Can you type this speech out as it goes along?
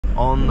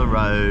On the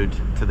road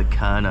to the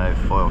Kernow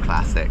Foil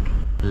Classic.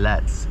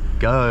 Let's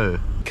go!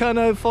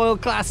 Kernow Foil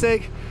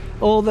Classic,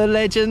 all the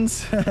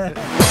legends.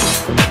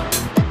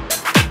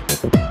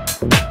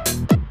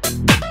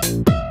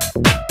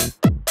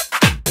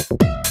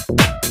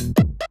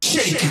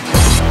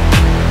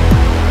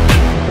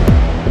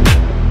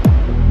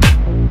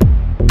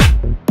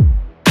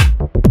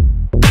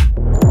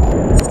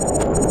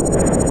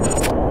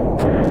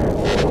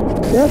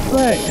 Yes,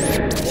 mate.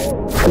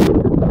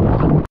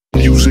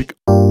 Music.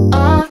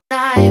 All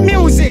night.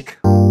 Music.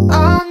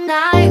 All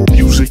night.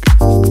 Music.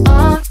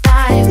 All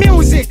night.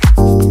 Music.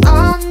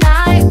 All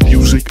night.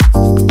 Music.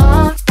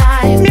 All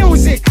night.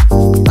 Music.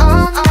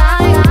 All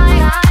night.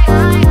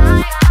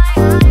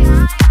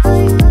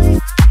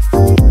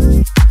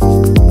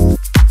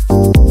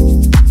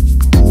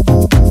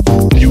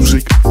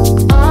 Music.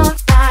 All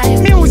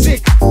night.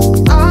 Music.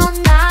 All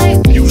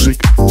night. Music.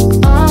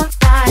 All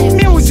night.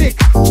 Music.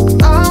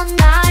 All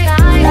night.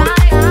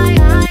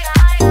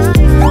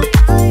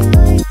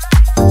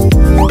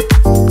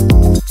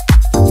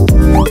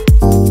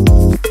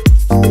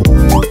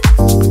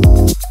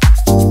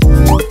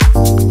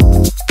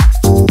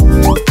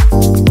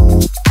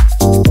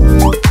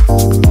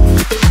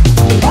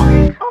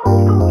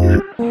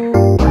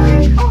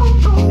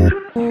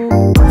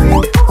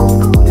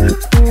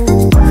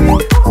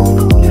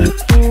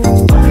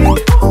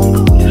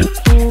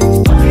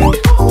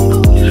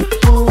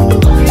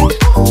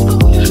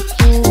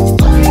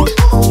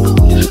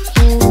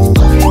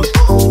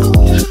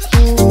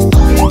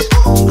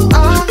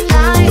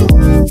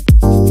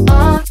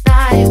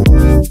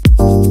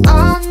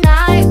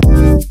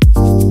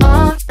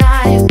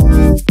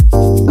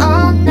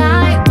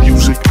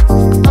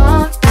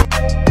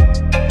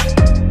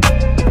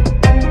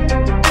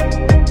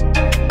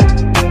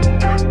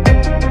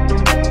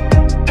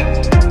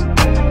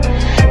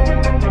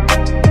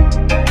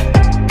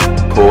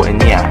 Caught in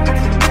the act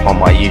on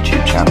my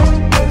YouTube channel.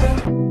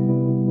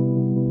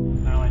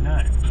 Now I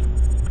know.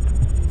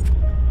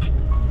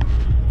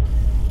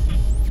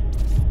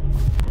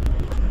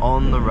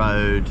 On the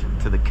road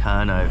to the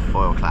Kernow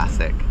Foil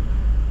Classic.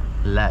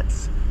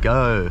 Let's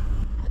go!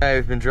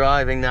 We've been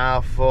driving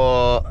now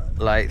for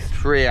like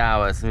 3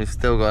 hours and we've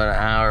still got an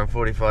hour and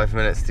 45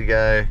 minutes to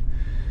go.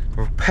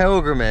 We're a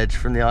pilgrimage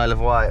from the Isle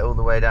of Wight all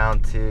the way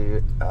down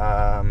to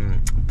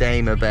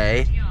Damer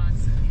Bay.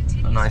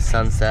 A nice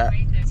sunset,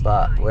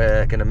 but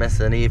we're gonna miss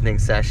an evening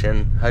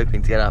session,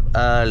 hoping to get up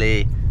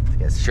early to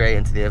get straight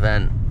into the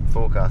event.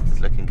 Forecast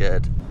is looking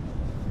good.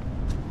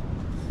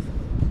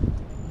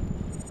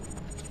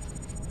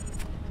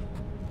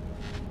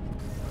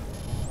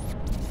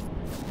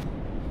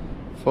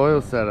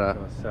 Foil setup.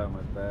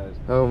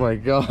 Oh my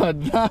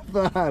god,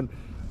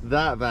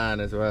 that van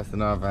is worse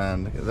than our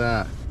van. Look at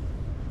that.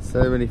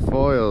 So many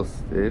foils,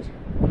 dude.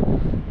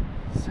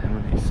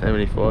 So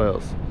many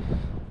foils.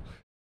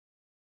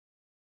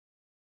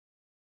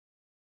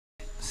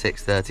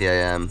 6:30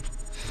 AM,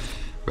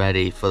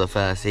 ready for the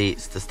first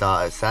heats to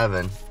start at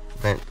 7.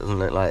 It doesn't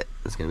look like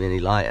there's going to be any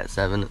light at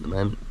 7 at the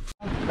moment.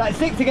 Like,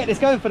 sick to get this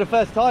going for the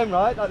first time,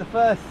 right? Like the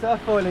first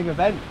surf foiling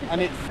event, and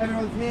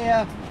everyone's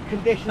here.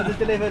 Conditions are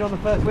delivered on the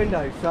first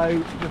window,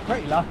 so we're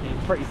pretty lucky.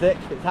 It's pretty sick.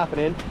 It's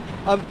happening.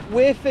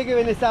 We're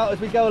figuring this out as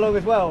we go along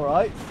as well,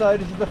 right? So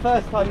this is the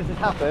first time this has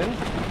happened.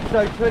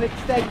 So to an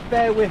extent,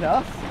 bear with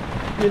us.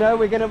 You know,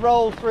 we're going to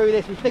roll through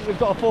this. We think we've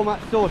got a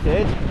format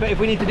sorted, but if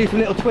we need to do some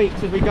little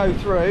tweaks as we go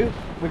through,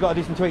 we've got to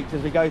do some tweaks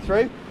as we go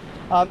through.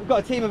 We've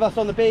got a team of us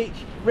on the beach.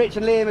 Rich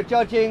and Liam are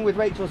judging with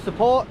Rachel's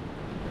support,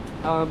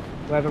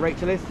 wherever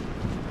Rachel is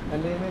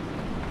and Liam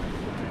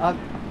is.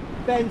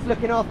 Ben's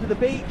looking after the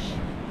beach,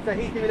 so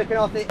he's going to be looking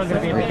after it.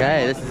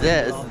 Okay, this is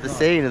it. This is the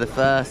scene of the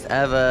first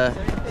ever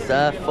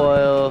surf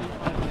foil,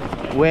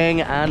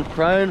 wing and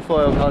prone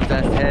foil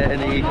contest here in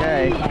the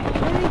UK.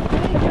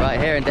 Right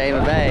here in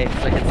Damer Bay.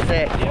 It's looking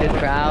sick. Good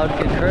crowd,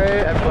 good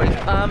crew, everybody's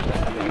pumped.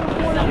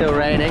 It's still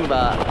raining,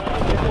 but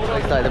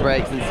looks like the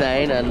break's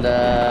insane and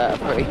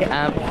pretty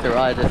amped to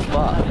ride this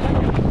spot.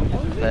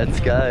 Let's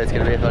go, it's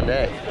going to be a fun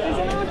day.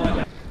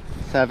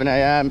 7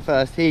 AM,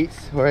 first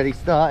heats already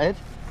started.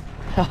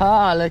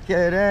 Haha, look who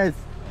it is.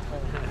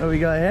 What we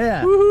got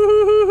here?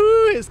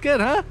 Woo-hoo-hoo-hoo. It's good,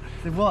 huh?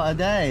 What a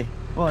day.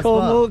 What a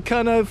Cornwal,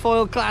 spot. Kernow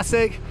Foil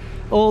Classic,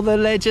 all the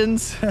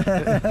legends.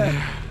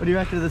 What do you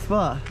reckon of the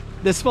spot?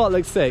 The spot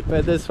looks sick,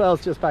 but the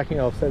swell's just backing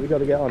off, so we've got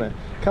to get on it.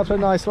 A couple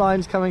of nice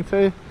lines coming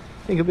through.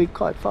 I think it'll be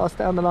quite fast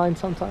down the line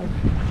sometime.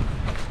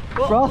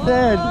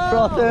 Frothing!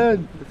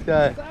 Frothing! Let's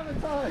go.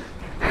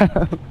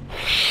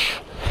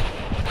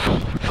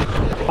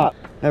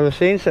 Never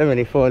seen so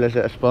many foilers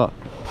at a spot.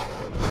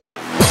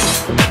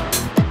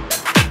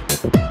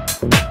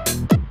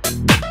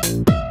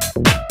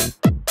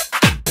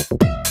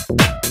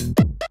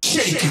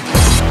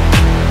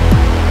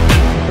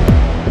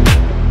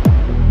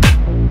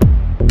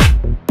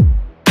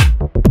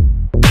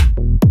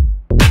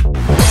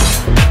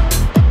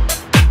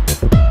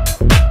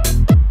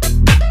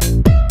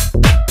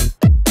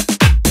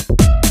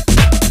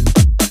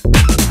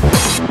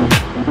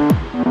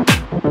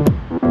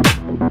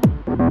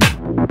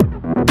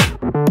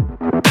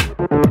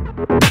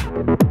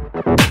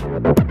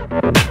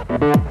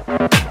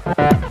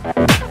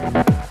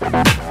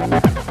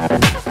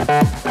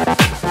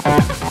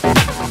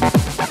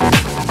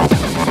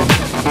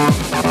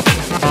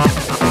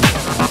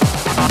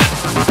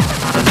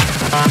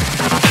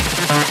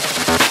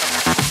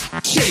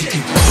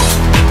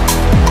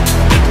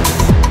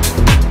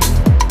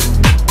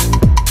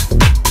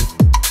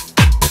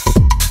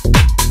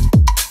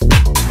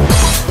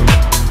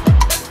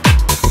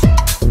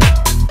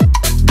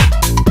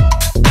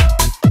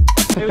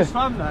 was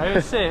fun though, it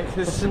was sick.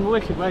 There's some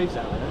wicked waves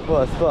out there.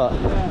 What a spot.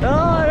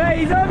 Oh,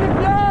 hey, he's on the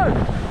vlog!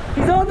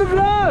 He's on the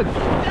vlog!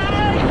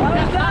 How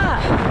was that?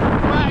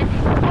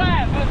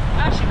 Wet, but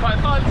actually quite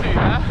fun too,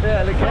 yeah?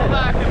 Yeah, look Not at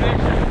bad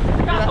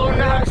condition. Couple of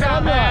knocks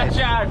out there,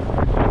 Jag.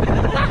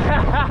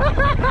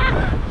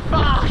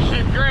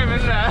 Fucking grim,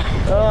 isn't it?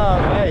 Oh,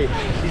 mate,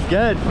 he's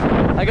good.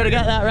 I gotta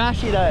get that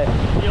rashy though.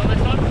 You on this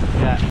one?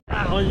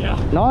 Yeah. Oh yeah.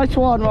 Nice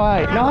one,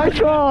 mate. Nice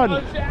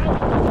one.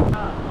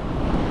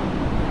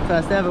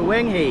 First ever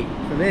wing heat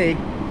for me.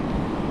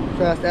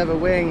 First ever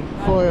wing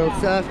foil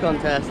surf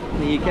contest in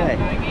the UK.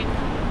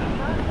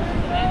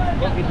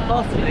 What could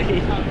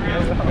possibly go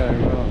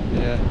wrong?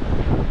 Yeah.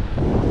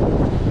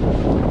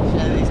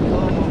 Show these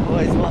Cornwal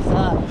boys what's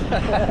up.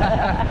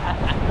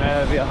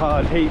 It'll be a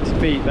hard heat to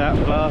beat that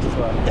last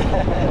one. This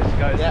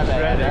guy's Yeah, just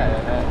mate, ready.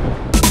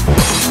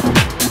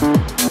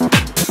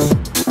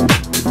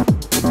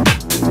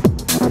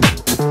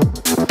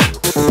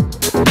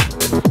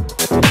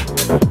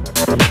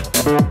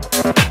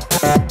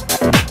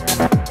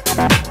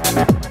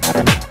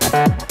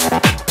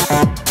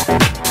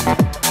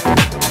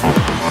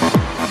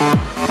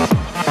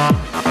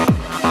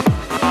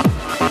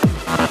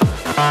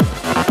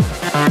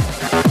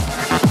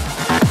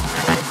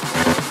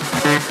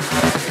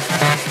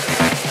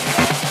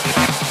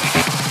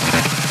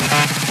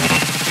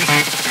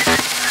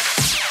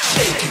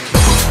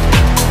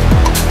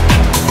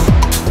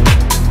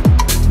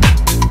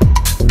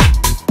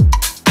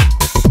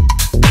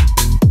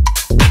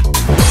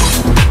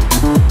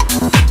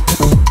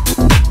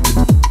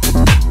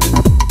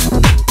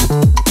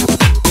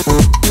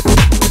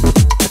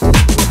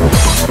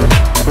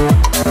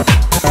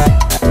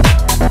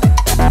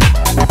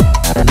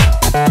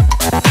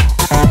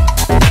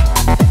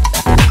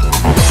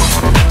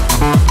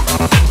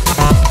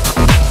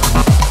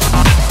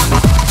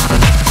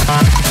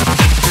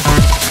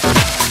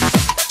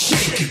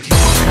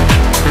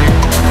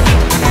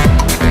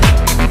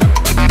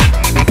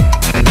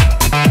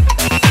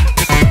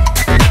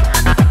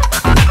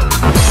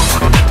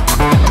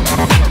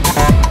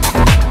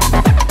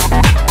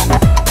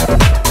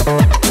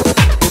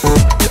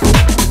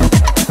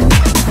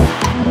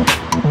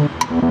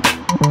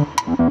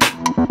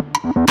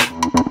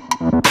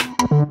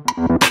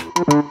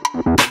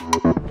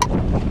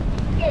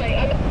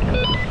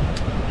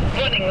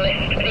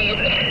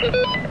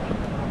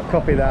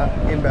 Copy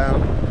that,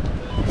 inbound.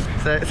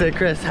 So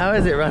Chris, how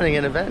is it running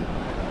an event?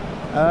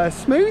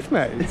 Smooth,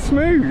 mate,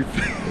 smooth.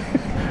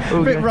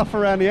 A bit rough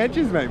around the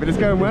edges, mate, but it's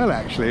going well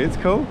actually, it's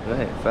cool.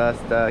 Right,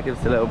 first give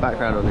us a little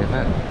background on the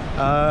event.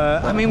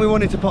 I mean, we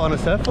wanted to put on a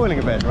surf foiling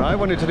event, right?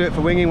 Wanted to do it for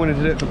winging, wanted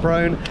to do it for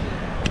prone.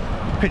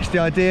 Pitched the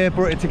idea,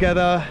 brought it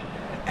together.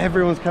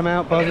 Everyone's come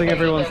out buzzing,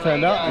 everyone's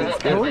turned up. It's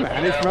cool,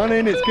 man, it's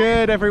running, it's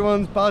good,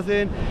 everyone's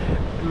buzzing.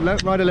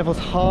 Rider level's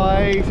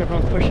high, so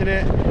everyone's pushing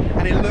it.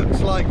 And it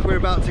looks like we're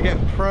about to get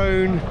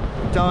prone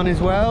done as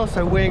well,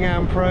 so wing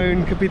and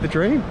prone could be the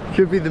dream.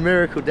 Could be the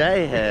miracle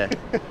day here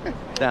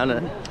down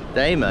at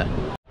Damer.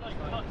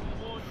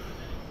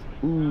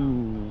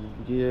 Ooh,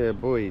 yeah,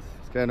 boys,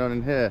 what's going on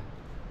in here?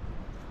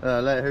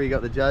 Here we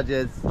got the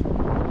judges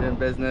doing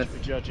business.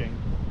 Judging.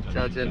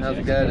 Judging, how's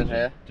it going in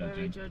here?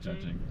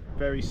 Judging.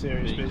 Very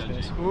serious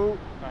business. Ooh,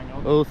 hang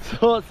on. All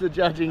sorts of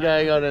judging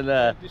going on in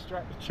there.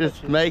 Distract the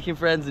Just making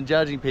friends and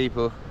judging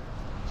people.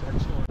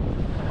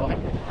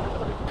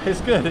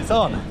 It's good, it's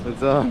on.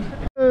 It's on.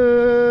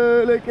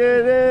 Oh, look at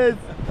this!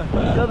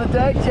 Got the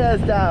deck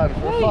chairs down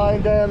for a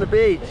fine day on the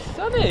beach.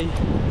 Sunny.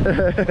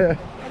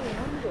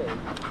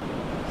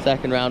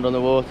 Second round on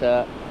the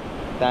water.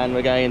 Then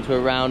we're going into a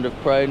round of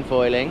prone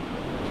foiling,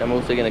 which I'm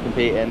also going to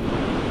compete in.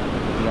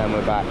 And then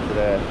we're back to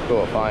the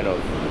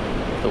quarterfinals,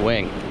 the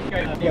wing.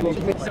 Yeah.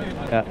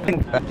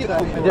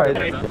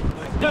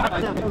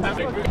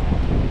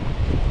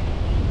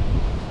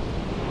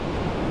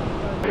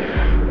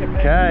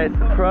 Okay, it's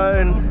the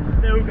prone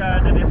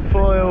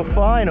foil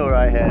final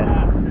right here.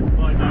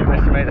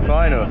 Nice to make the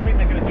final.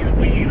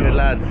 Good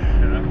lads.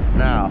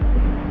 Now,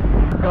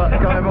 got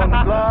him on the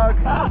vlog.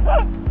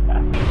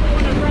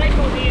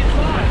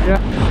 Yeah.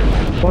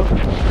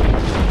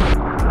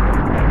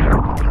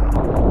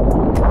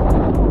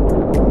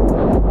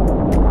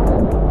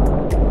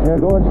 Yeah,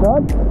 go on,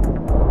 son.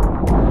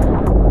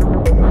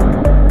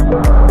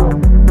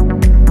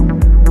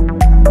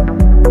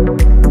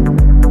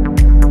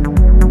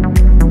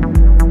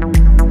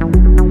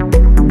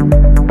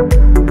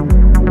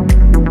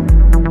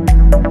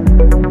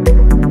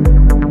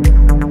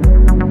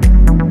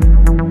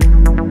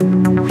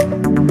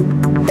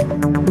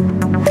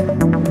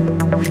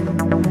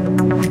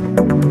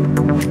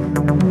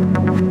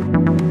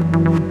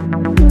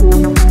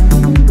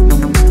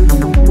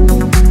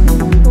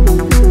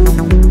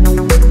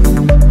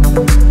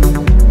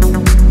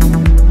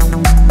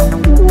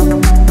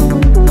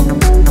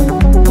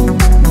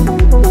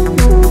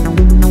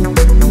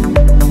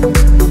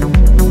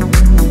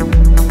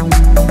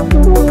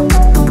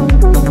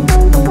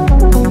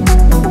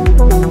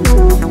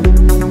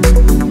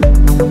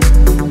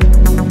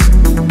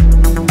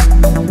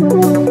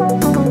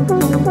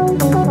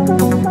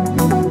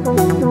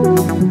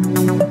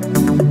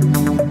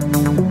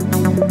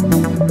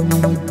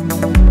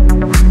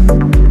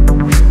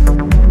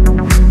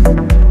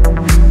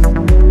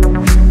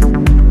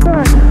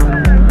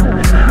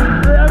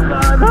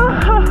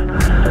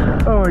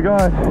 my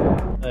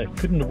god. It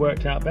couldn't have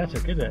worked out better,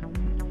 could it?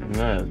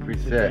 No, it's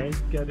pretty Today,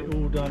 sick. get it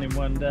all done in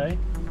one day.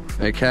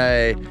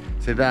 Okay,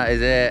 so that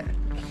is it.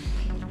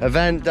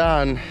 Event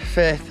done,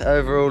 5th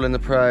overall in the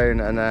prone,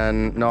 and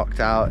then knocked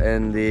out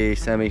in the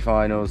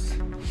semi-finals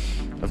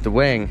of the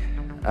wing.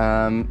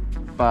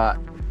 But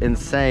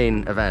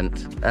insane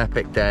event,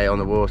 epic day on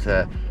the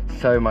water,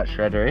 so much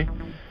shreddery.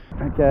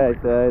 Okay,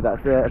 so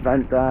that's it,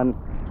 event done.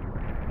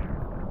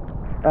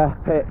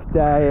 Epic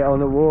day on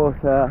the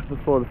water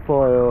before the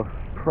foil,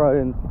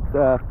 prone,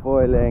 surf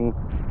foiling,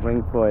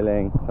 wing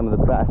foiling, some of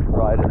the best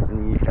riders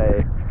in the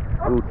UK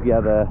all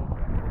together.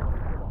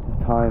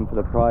 It's time for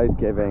the prize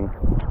giving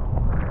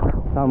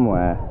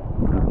somewhere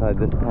inside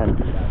this tent.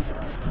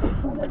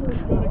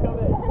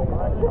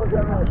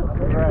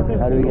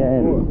 How do we get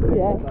in?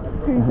 Yeah,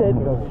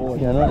 what's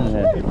going on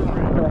here?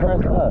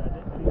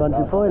 Bunch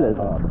of foilers.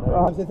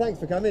 So thanks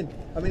for coming.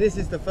 I mean, this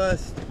is the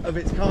first of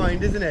its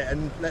kind, isn't it?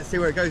 And let's see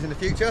where it goes in the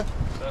future.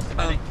 First of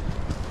many.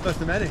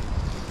 First of many.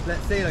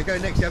 Let's see, go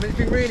next year. I mean, it's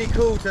been really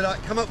cool to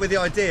like come up with the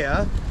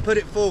idea, put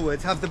it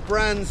forward, have the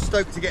brand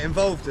stoked to get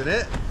involved in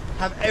it,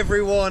 have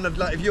everyone of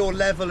like of your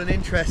level and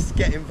interest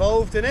get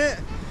involved in it,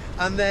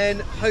 and then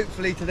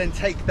hopefully to then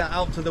take that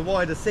out to the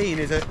wider scene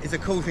is a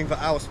cool thing for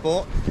our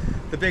sport.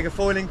 The bigger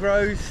foiling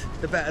grows,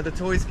 the better the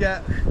toys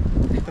get,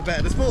 the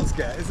better the sports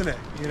get, isn't it?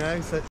 You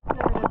know, so.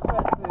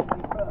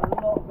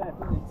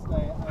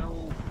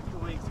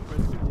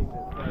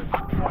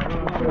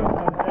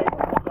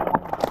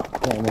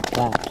 Getting the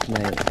claps,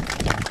 mate.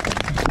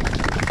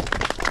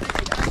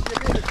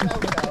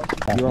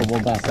 You want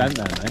 1%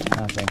 then, mate?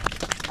 Nothing.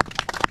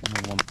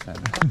 1%.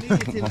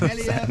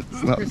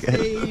 Elliot,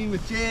 Christine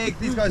with Jig,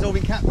 these guys all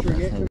been capturing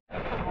it.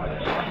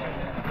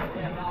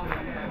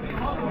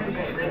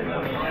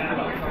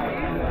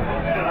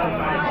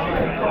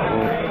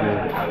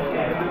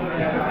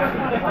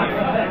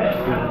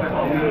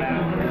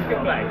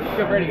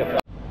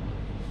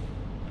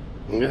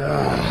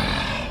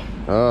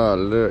 Oh,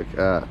 look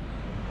at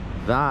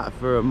that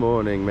for a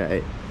morning,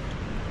 mate.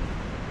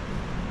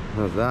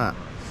 How's that?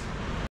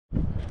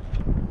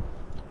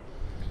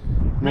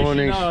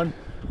 Morning on.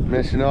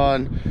 Mission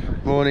on.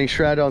 Morning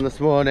shred on this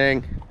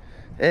morning.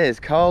 It is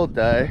cold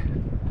though.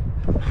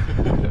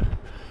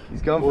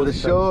 He's gone for the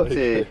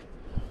shorty.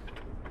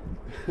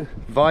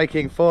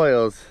 Viking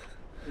foils.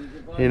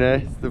 You know,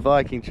 it's the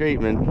Viking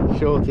treatment.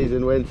 Shorties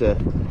in winter.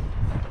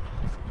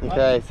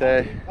 Okay,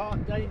 so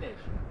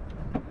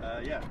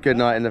good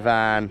night in the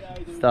van.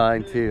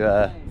 Starting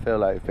to feel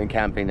like we've been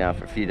camping now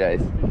for a few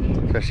days,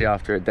 especially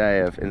after a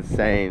day of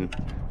insane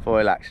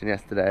foil action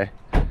yesterday.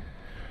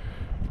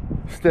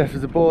 Stiff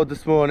as a board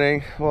this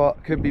morning.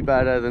 What could be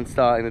better than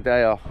starting the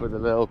day off with a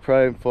little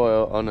prone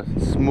foil on a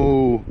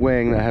small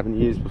wing that I haven't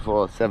used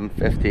before,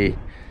 750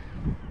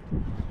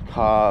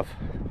 carve.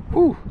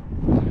 Woo!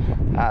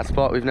 At a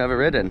spot we've never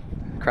ridden,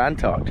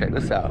 Crantock. Check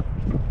this out.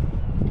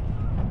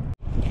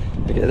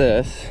 Look at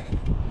this.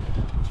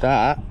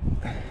 That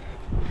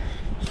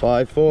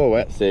 5'4"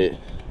 wetsuit.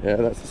 Yeah,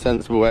 that's a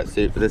sensible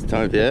wetsuit for this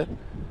time of year.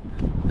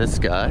 This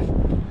guy,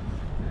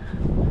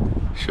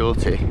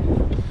 shorty.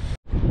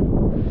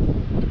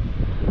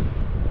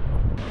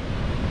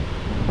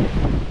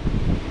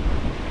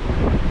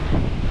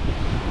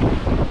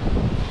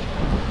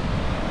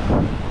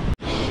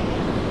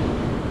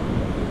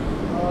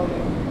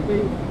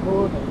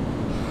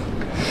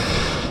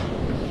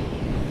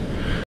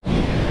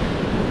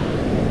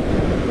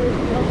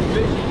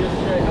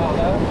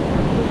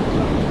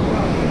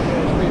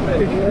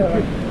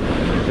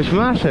 It's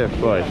massive,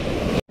 boy.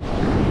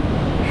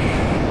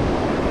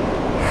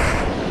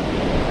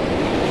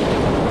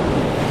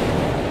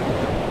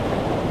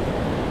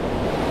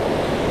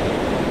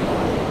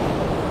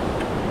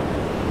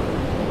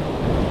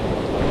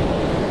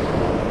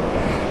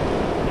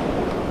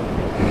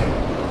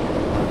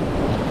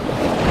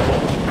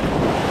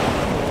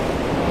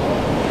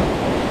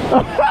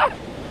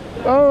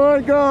 Oh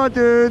my god,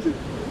 dude!